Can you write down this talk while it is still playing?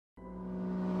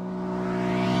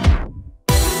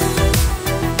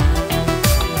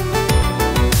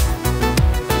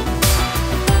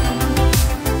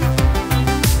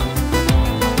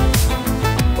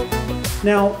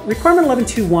Now, Requirement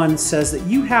 11.2.1 says that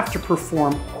you have to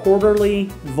perform quarterly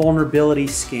vulnerability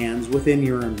scans within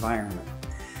your environment.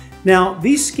 Now,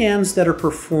 these scans that are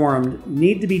performed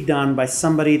need to be done by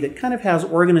somebody that kind of has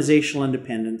organizational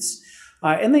independence,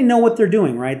 and they know what they're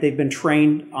doing, right? They've been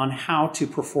trained on how to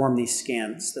perform these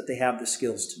scans, that they have the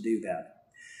skills to do that.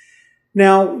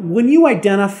 Now, when you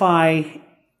identify,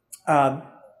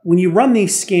 when you run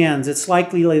these scans, it's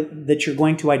likely that you're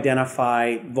going to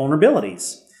identify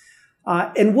vulnerabilities.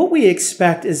 And what we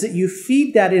expect is that you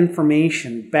feed that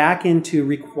information back into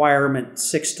Requirement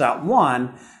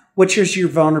 6.1, which is your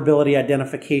vulnerability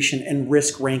identification and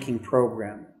risk ranking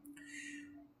program.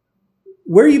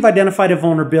 Where you've identified a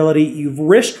vulnerability, you've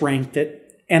risk ranked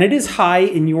it, and it is high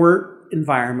in your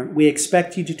environment. We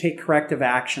expect you to take corrective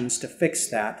actions to fix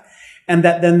that, and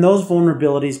that then those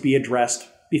vulnerabilities be addressed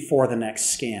before the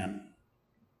next scan.